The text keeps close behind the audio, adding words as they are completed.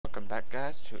back,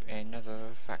 guys, to another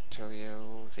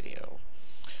Factorio video.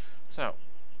 So,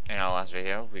 in our last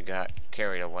video, we got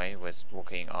carried away with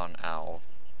working on our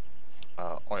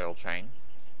oil train,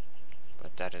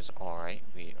 but that is alright,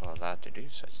 we are allowed to do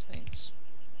such things.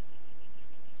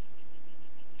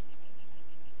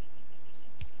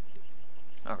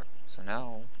 Okay, so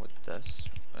now with this,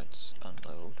 let's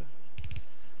unload.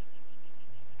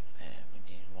 And we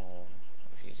need more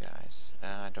of you guys.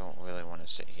 I don't really want to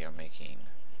sit here making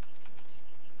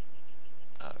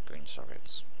green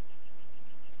circuits.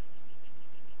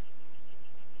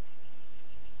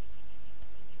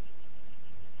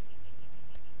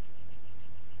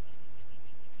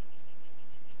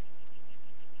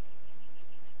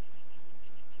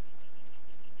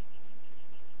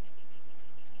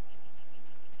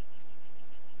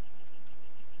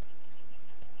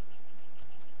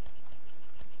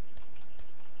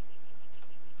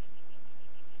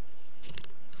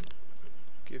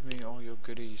 Give me all your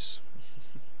goodies.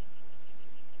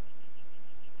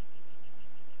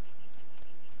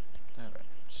 Alright,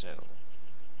 so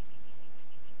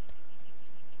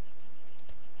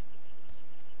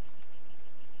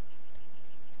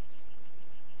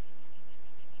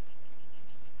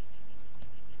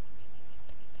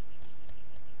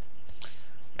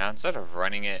now instead of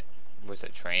running it with a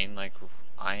train like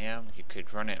I am, you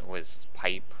could run it with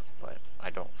pipe, but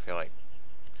I don't feel like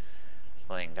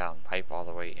laying down pipe all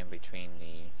the way in between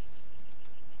the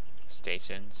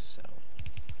stations, so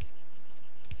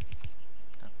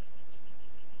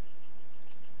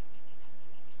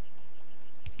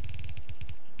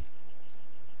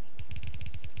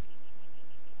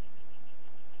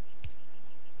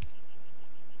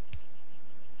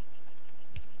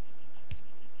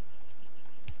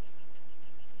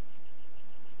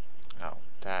oh,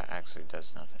 that actually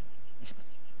does nothing.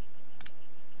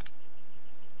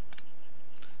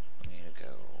 We need to go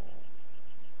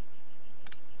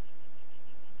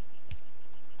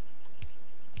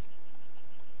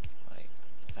like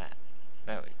that.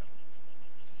 There we go.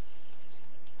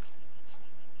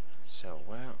 So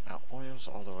where our oil's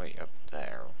all the way up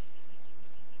there.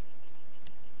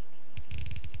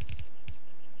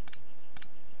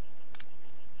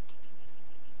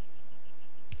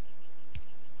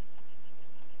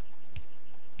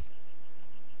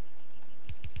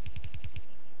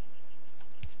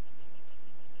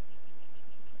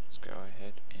 Go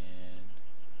ahead and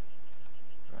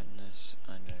run this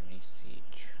underneath the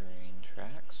train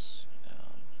tracks. There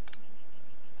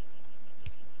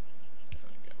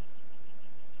we go.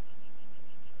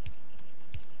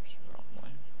 It's the wrong way.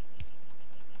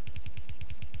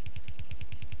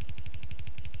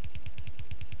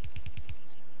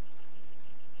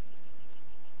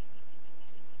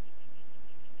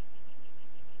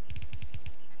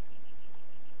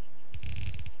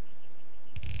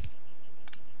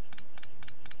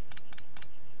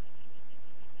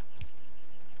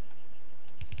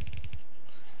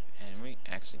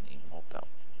 Actually need more belt.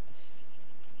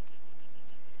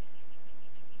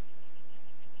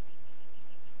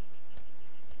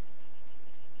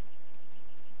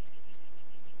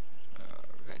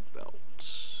 Red belt.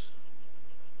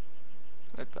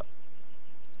 Red belt.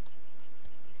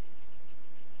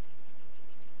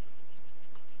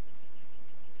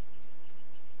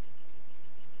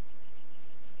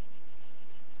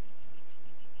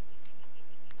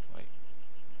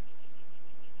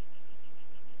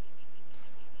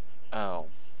 Oh,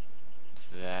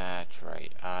 that's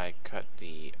right. I cut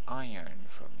the iron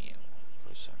from you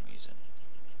for some reason.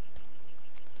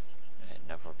 And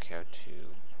never cared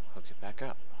to hook it back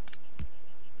up.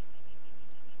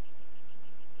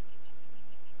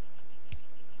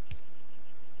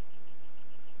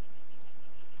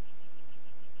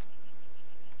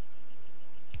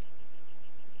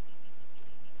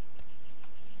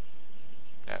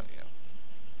 There we go.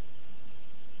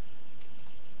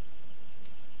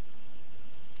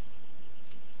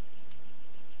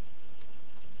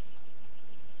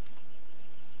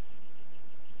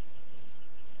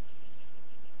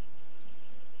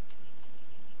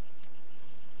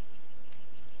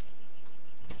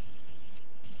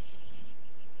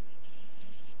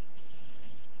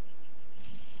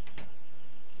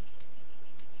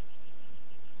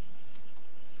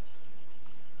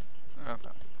 Okay.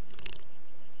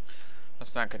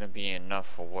 That's not going to be enough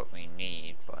for what we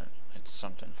need, but it's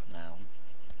something for now.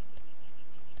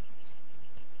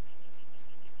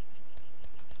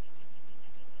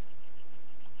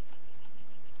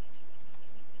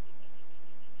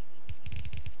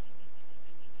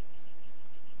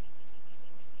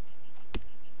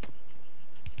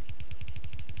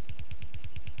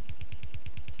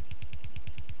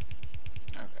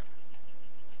 Okay.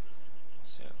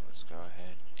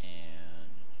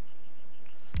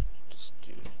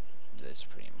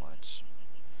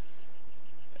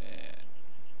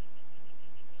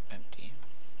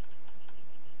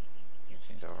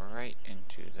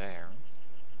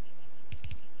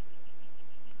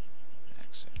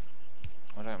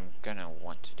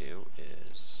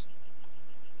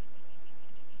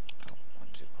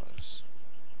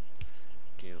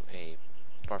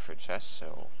 fast,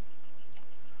 so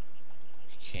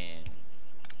we can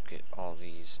get all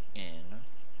these in.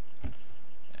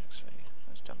 Actually,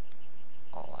 let's dump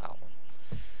all out.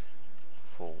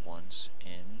 Full ones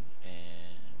in,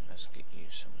 and let's get you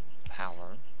some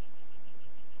power.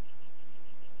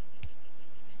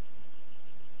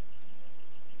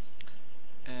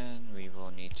 And we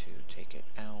will need to take it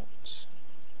out.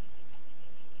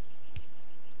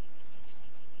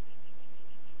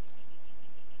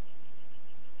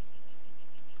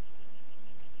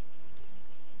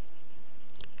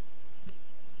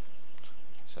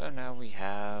 So now we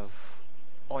have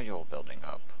oil building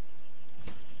up.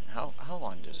 How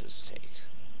long does this take?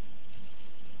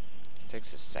 It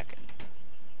takes a second.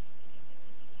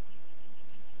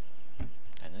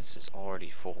 And this is already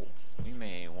full. We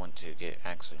may want to get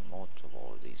actually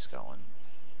multiple of these going.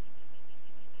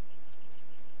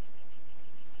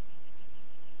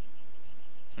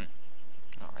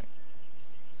 Alright.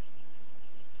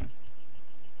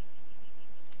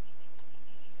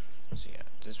 So yeah,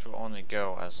 this will only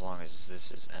go as long as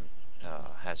this is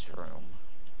has room.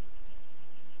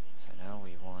 So now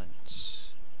we want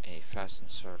a fast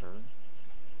inserter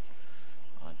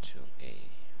onto a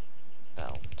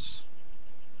belt.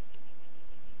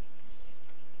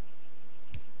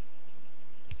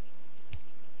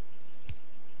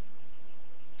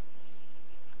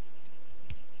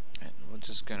 And we're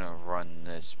just gonna run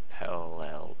this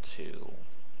parallel to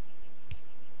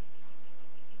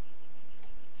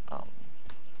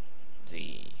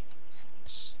the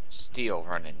steel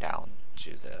running down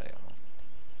to the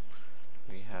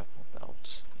we have more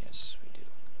belts. Yes, we do.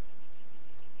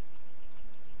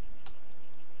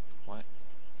 What?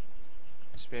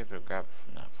 Let's be able to grab it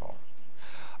from that far.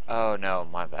 Oh no,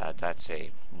 my bad. That's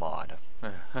a mod.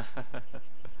 Yeah,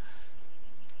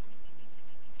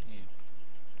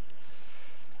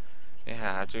 I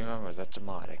have to remember that's a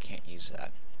mod. I can't use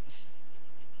that.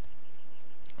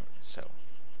 So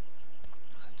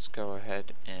let's go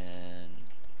ahead and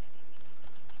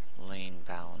lane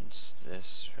balance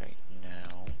this right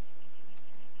now.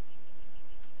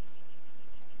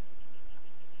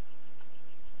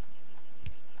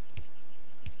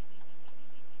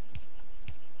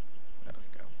 There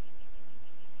we go.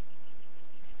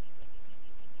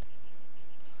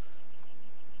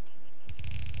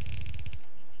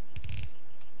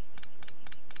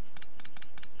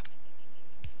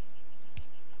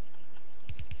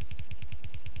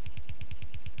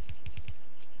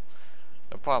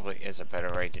 There probably is a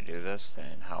better way to do this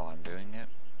than how I'm doing it.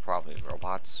 Probably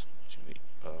robots, to be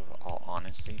of all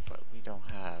honesty, but we don't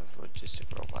have logistic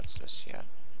robots just yet.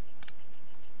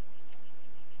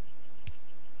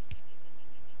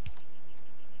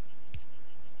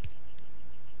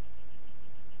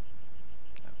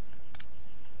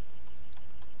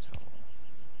 So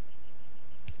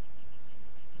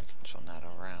we can turn that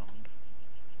around.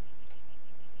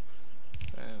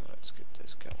 Let's get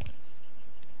this going.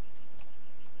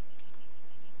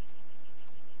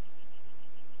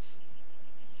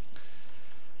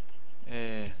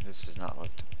 This does not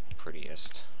look the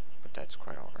prettiest, but that's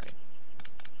quite alright.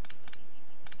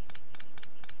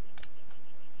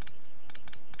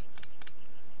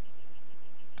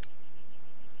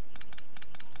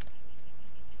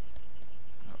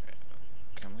 Okay,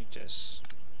 can we just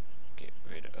get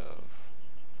rid of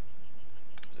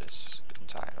this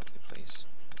entirely, please?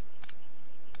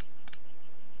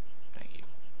 Thank you.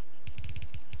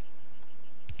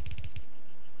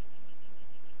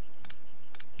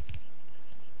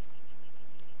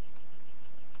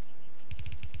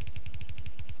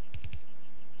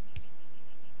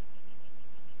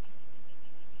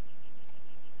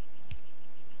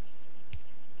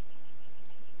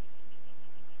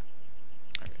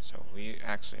 We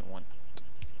actually want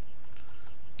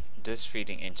this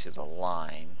feeding into the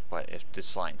line, but if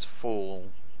this line's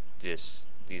full, these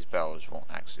bells won't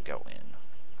actually go in.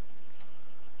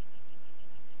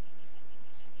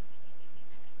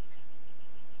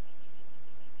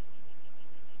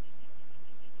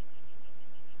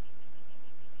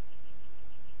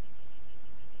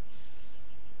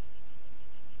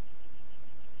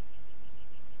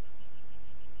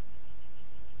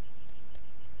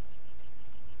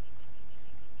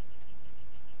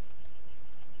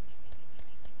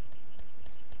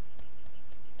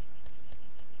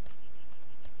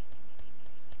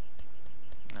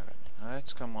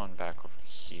 Let's come on back over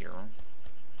here.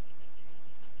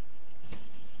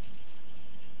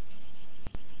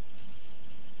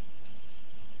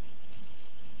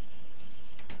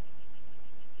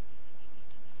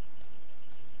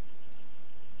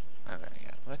 Okay,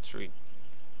 yeah, let's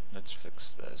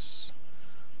fix this.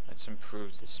 Let's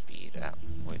improve the speed at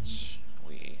which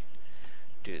we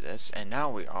do this, and now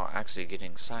we are actually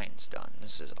getting science done.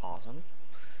 This is awesome.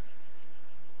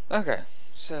 Okay,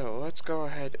 so let's go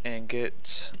ahead and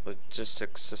get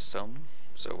logistics system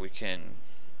so we can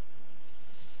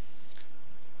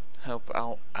help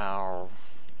out our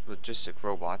logistic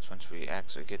robots once we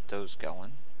actually get those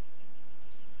going.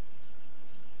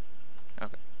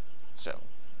 Okay, so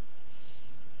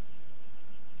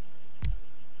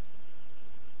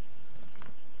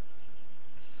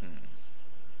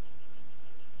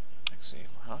actually,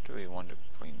 how do we want to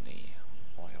bring the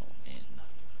oil in?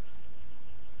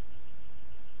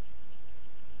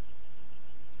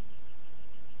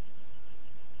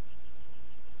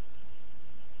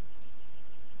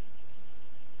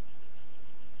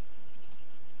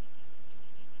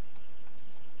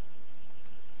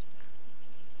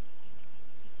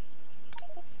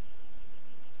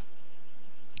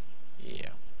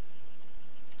 Yeah.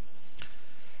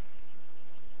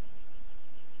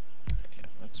 Yeah,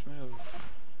 let's move.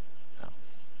 Oh.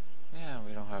 Yeah,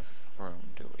 we don't have room,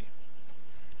 do we?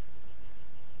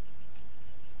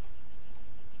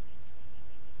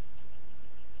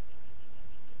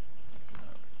 No,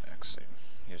 actually,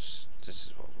 this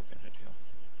is what we're gonna do.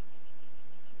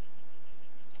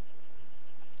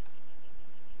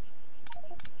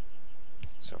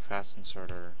 So fast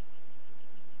inserter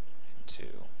into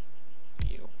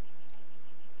you.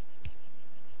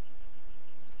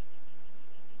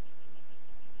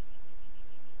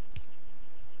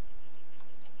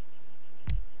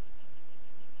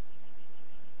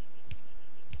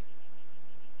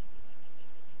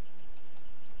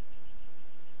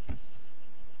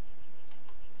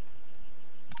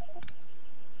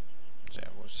 So yeah,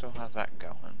 we'll still have that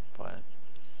going, but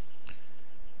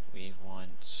we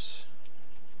want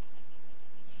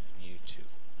you to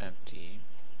empty.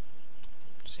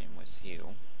 Same with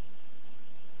you.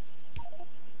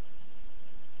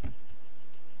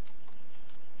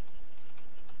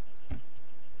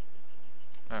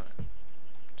 Alright,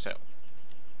 so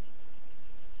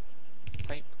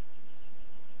pipe,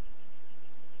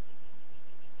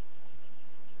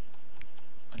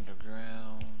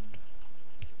 underground,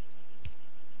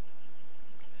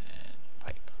 and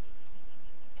pipe.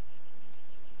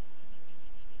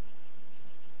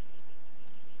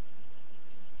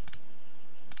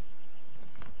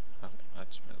 Okay,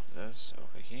 let's move this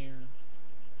over here.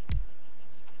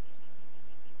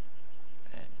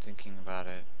 And thinking about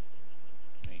it,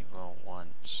 we will want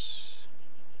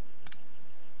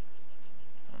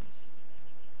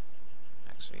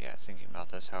actually, yeah, thinking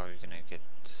about this, how are we gonna get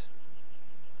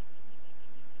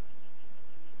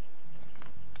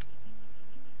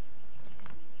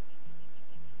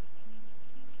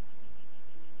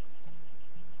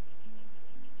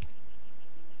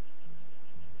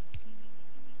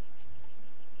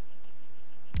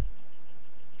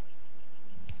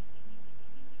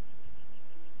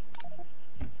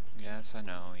yes, I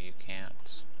know you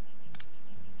can't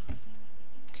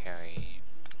carry.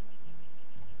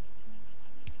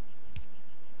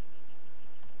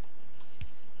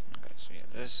 Okay, so yeah,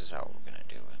 this is how we're gonna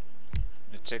do it.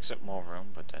 It takes up more room,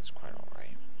 but that's quite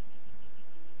alright.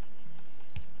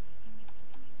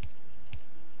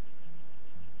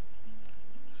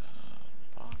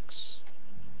 Box,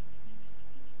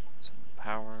 some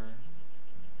power.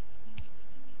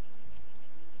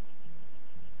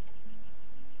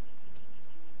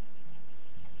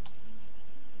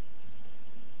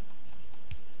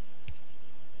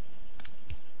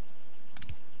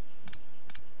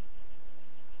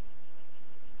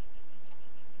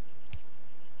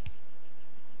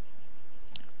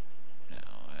 Now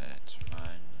let's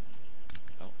run.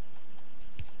 Oh,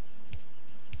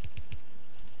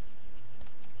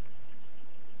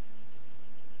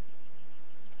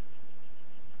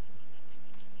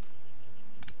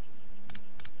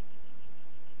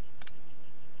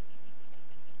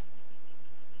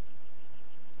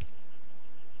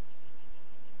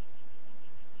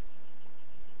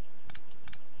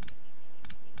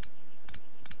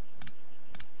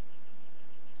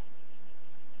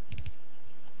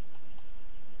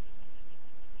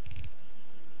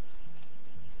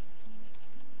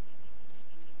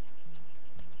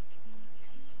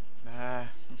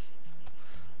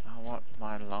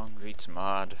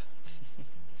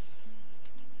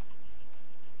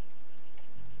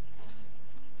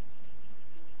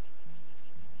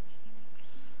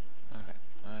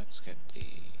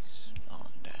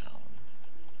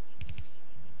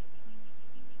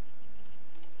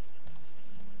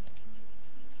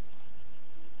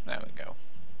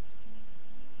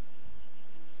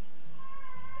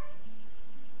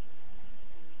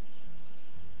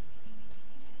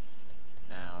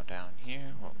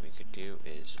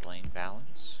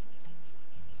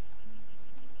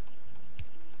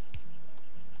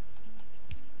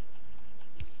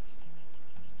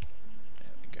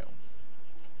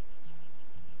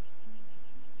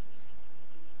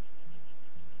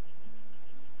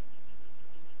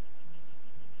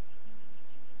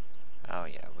 Oh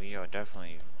yeah, we are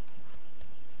definitely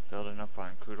building up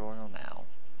on crude oil now.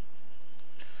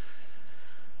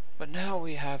 But now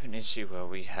we have an issue where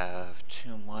we have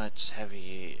too much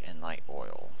heavy and light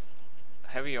oil.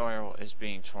 Heavy oil is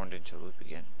being turned into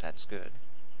lubricant. That's good.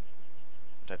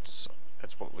 That's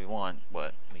what we want,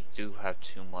 but we do have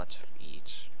too much of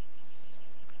each.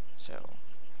 So,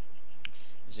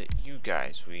 is it you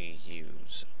guys we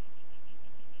use?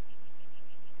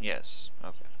 Yes,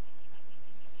 okay.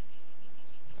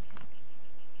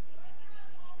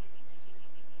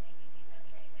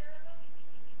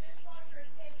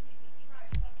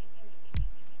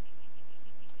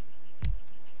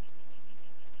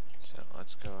 So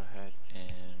let's go ahead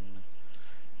and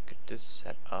get this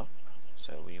set up.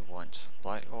 So we want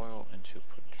light oil into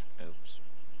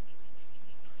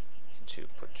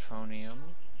petroleum.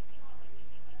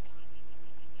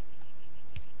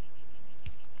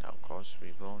 Now of course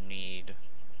we will need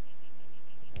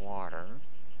water.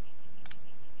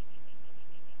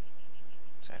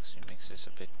 This actually makes this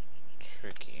a bit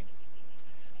tricky.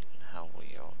 How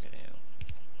we are gonna...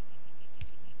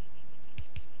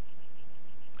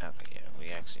 Okay, yeah, we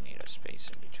actually need a space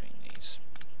in between these.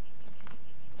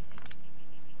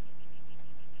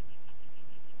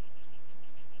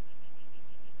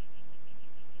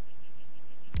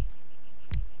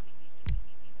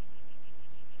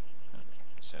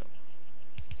 So,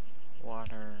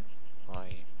 water,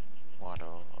 light, water,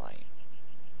 light.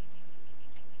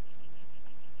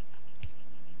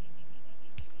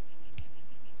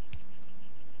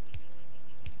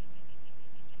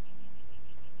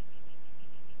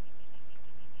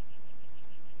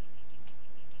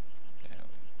 There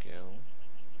we go.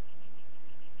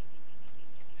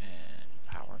 And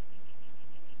power.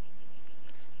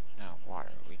 Now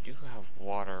water. We do have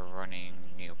water running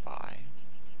nearby.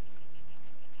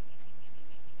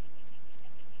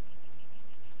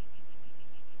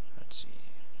 Let's see.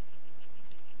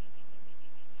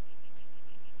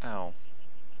 Oh.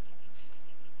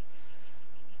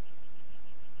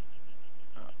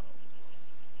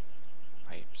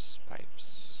 Pipes.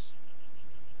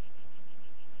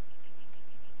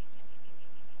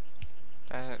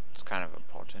 That's kind of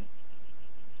important.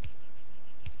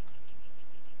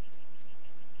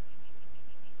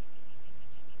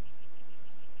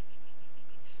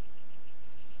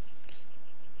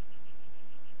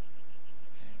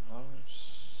 And what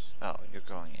was... Oh, you're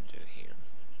going into here.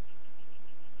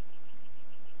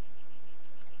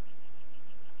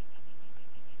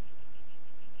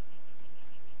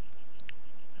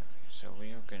 Okay, so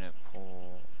we are gonna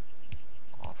pull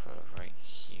off of right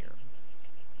here.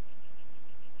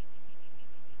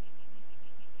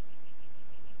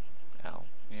 Oh,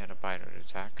 we had a biter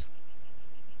attack.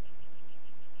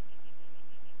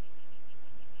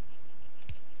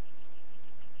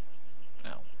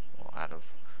 Oh, well, out of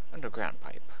underground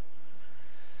pipe.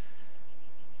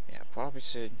 Yeah, probably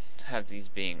should have these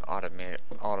being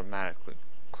automatically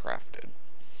crafted.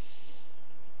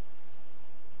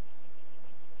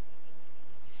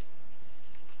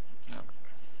 Okay.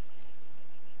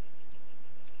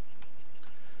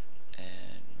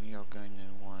 And we are going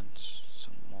to want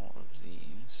some more of these.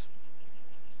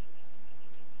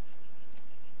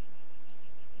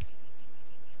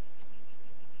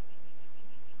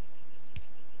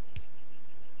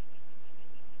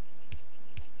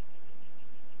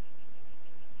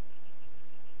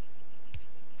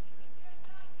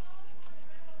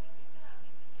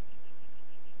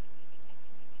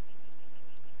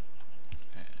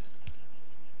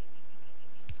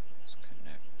 Let's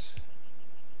connect.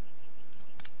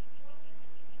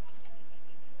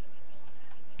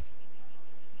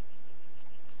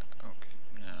 Okay,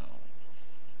 now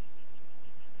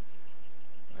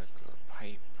regular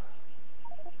pipe.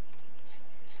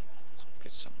 Let's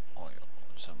get some oil,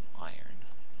 some iron.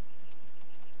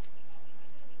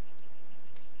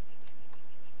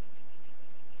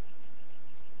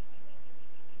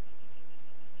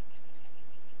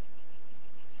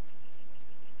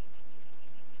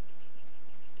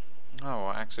 Oh,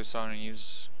 we're actually starting to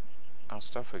use our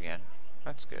stuff again.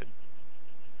 That's good.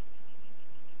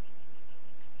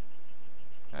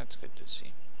 That's good to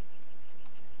see.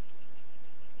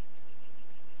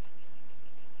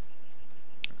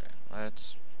 Okay,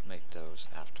 let's make those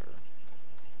after.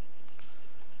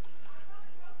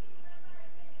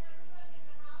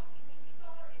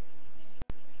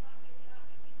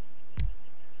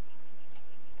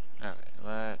 Okay,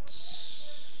 let's...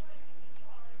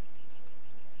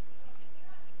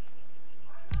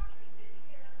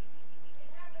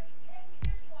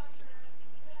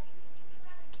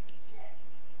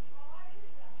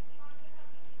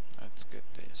 Let's get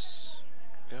this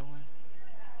going.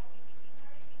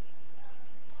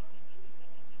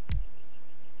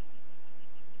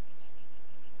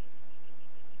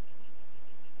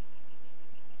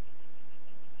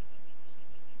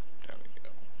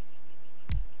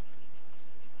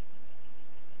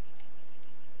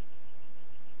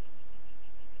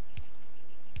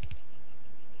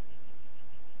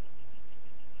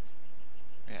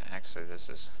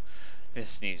 actually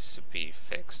this needs to be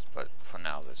fixed, but for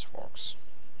now this works.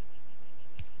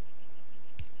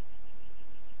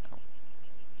 Oh.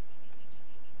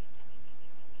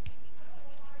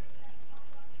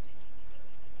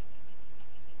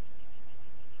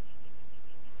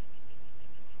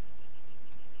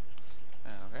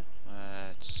 Okay,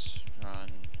 let's run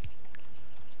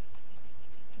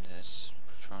this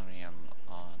petroleum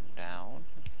on down.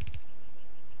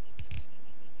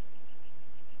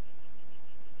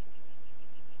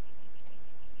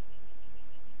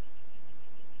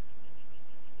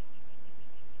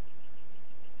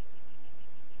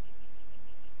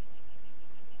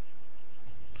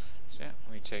 So yeah,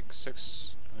 we take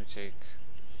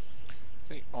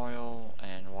the oil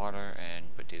and water and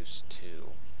reduce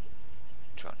to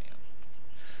petroleum.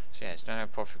 So yeah, it's not a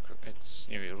perfect, it's,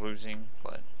 you're losing,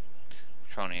 but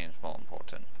petroleum is more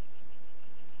important.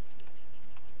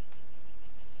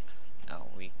 Now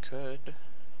we could,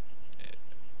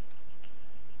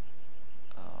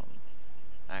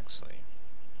 actually,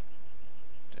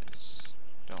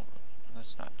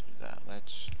 let's not do that.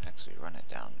 Let's actually run it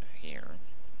down here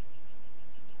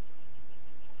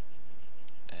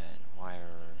and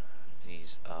wire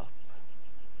these up.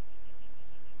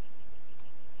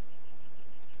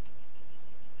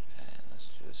 And let's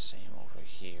do the same over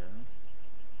here.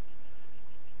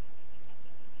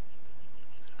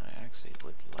 I actually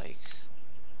would like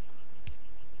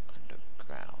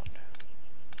underground.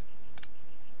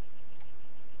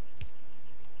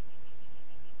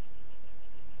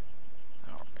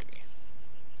 Alrighty.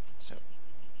 So,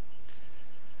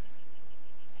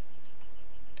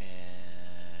 and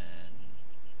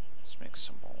let's make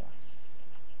some more.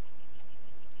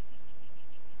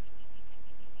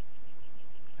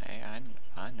 Hey, I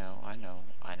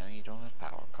know you don't have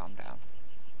power. Calm down.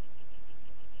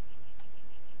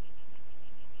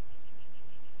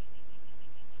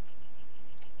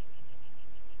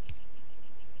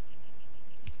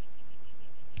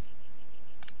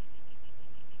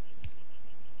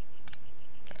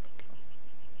 There we go.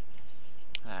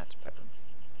 That's better.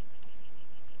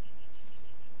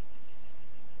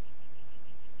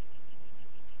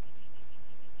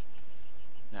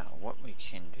 Now, what we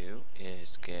can do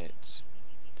is get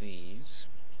these.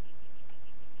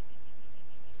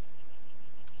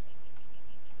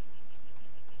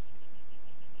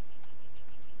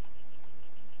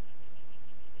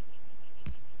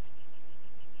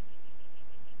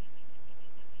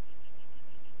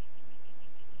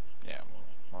 Yeah,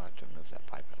 we'll have to move that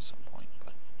pipe at some point,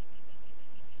 but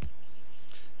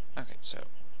okay, so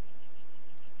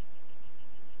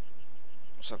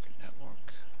circuit network.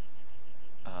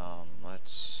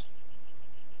 Let's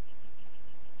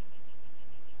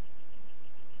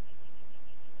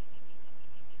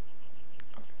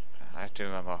I have to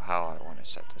remember how I want to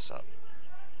set this up.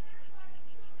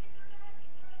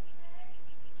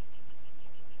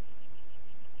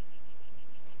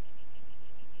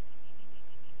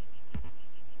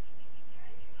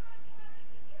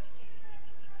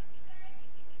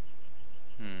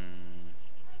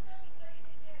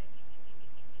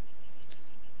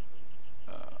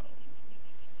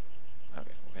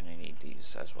 Okay, we're gonna need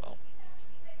these as well.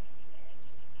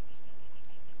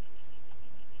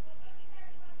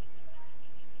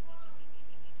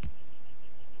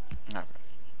 Okay.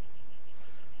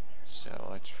 So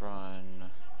let's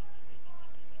run.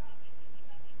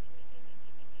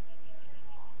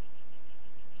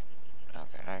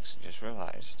 Okay, I actually just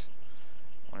realized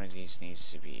one of these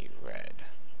needs to be red.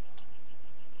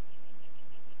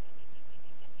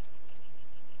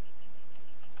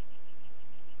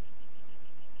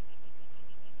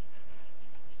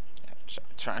 Yeah,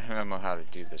 trying to remember how to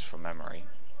do this from memory.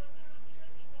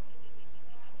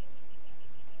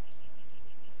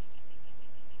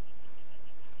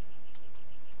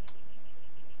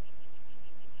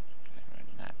 Run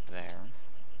that there.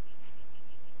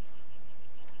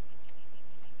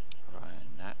 Run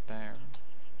that there.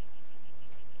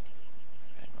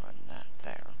 And run that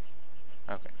there.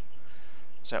 Okay.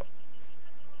 So,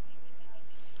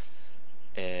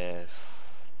 if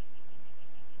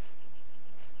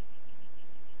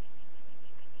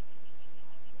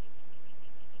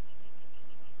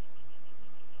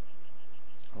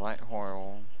light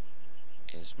oil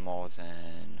is more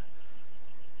than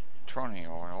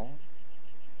petroleum oil,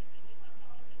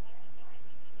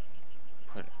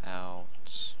 put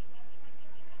out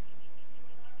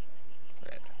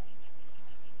red.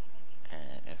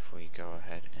 And if we go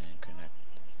ahead and connect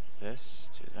this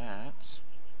to that,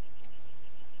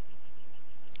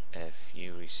 if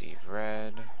you receive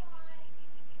red,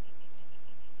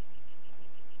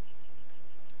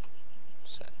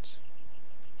 set.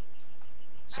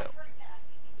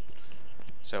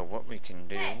 So what we can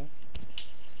do... Hey,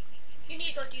 you need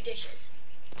to go do dishes.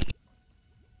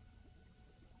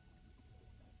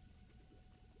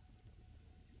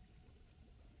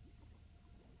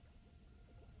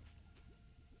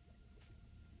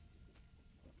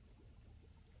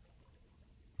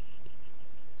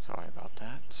 Sorry about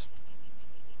that.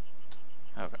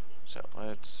 Okay, so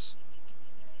let's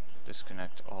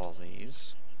disconnect all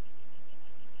these.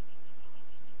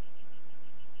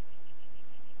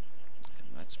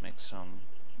 And let's make some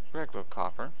regular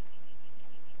copper.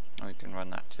 We can run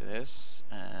that to this,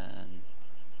 and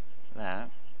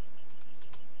that,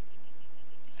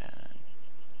 and,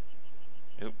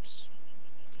 oops,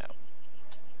 no.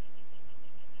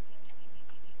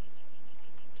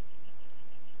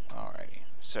 Alrighty,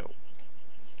 so,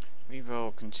 we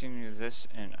will continue this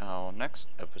in our next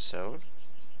episode,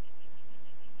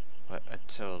 but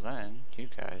until then, you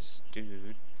guys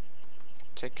do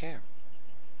take care.